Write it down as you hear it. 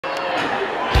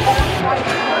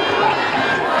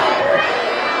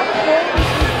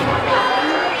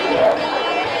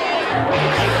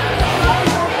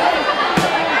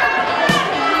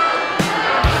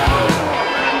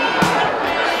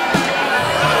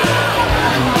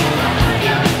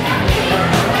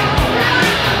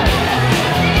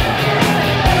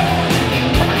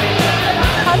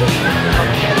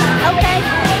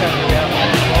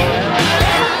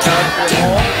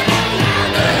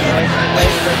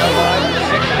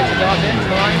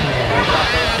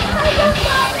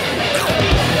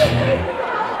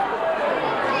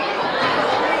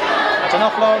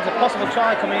Offloads, a possible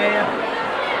try coming here.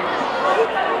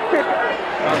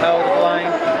 Well held at the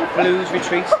line. Blues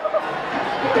retreat.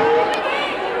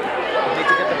 Need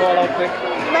to get the ball out quick.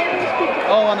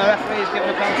 Oh, and the referee is giving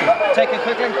a penalty. Take it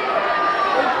quickly.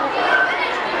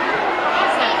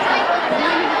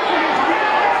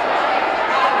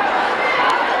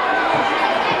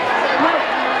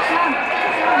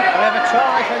 We have a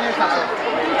try for Newcastle.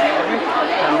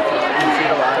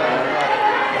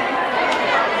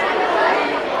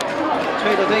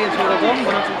 Tweedledee and Tweedledum,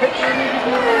 going on to the pitch.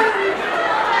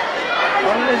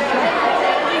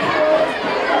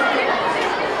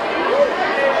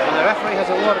 And the referee has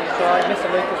awarded the try. Mr.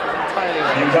 Lucas was entirely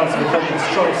right. Newcastle Falcons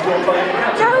try scored by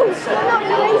No, not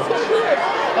racing here.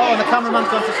 Oh, and the cameraman's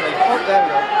gone to sleep. Oh, there we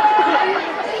go.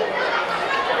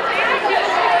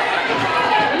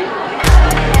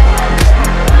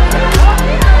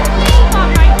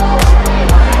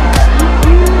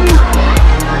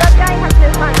 That guy has no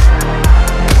fun.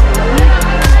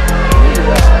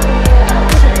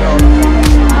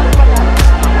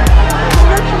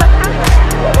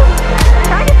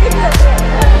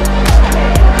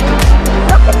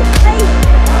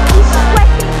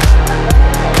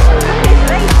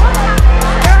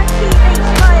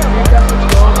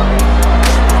 Newcastle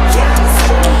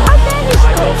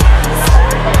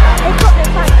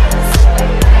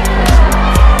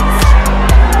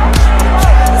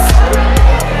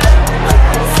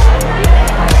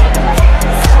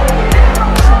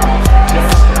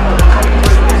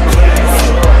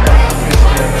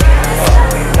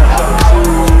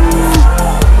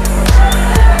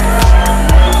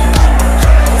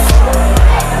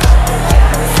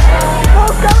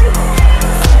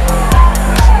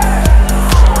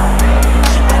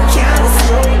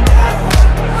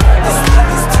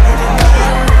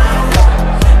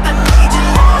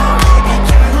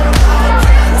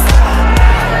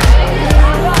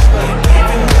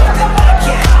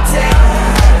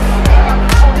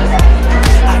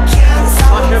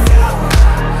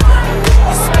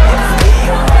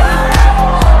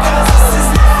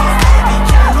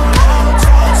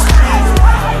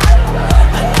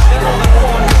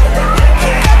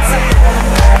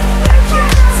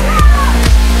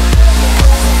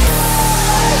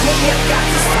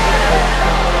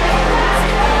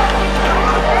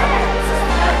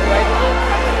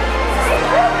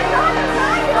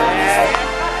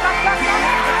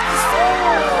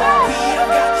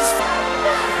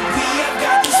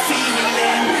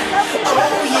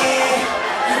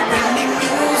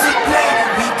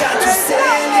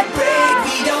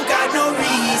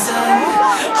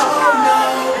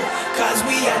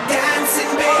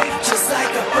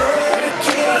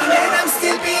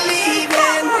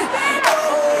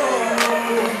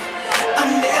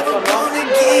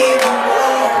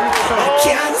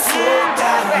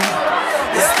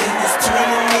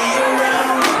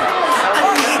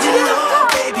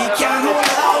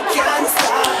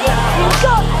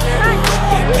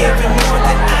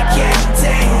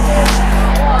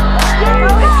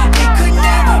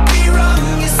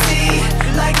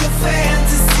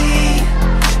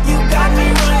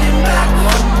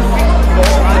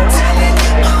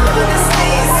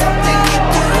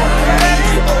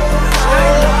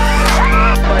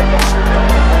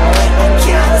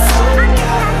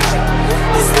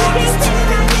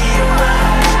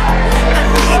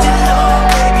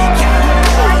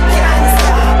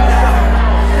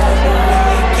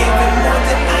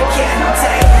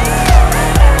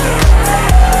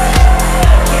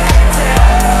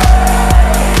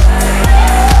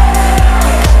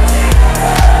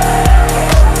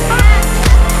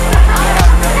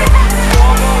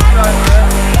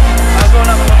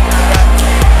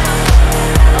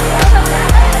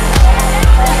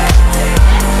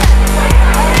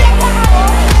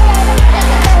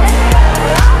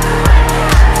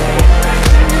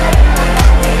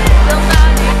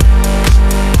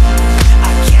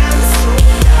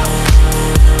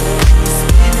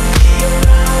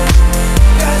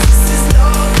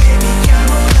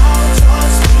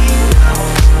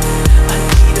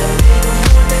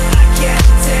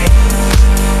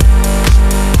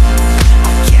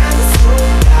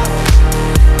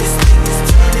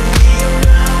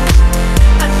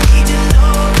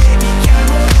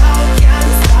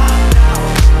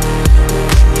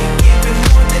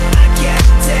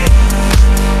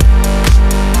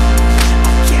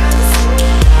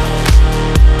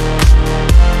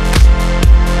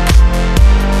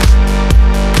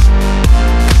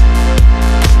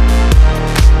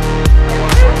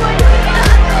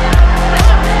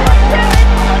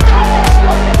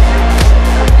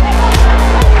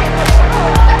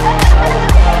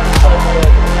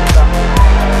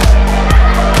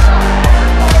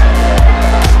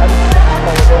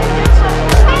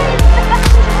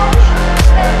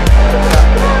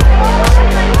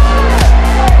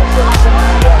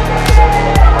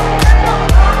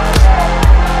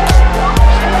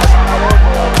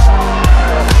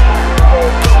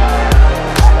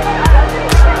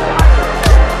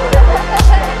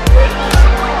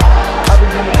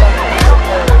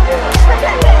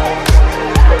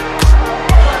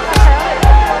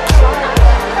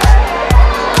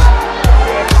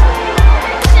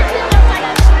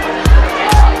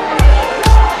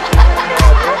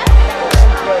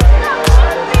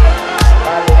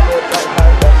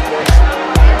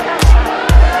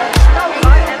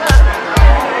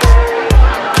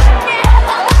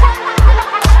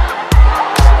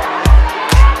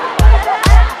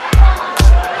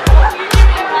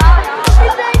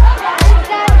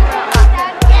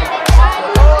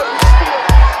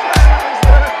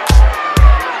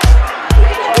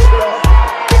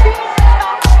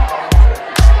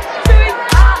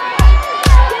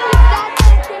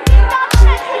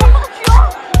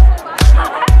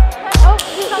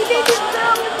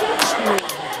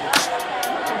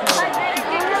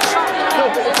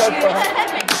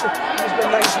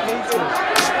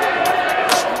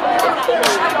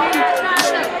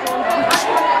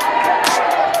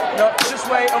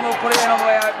Put it in on the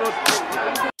way out, good.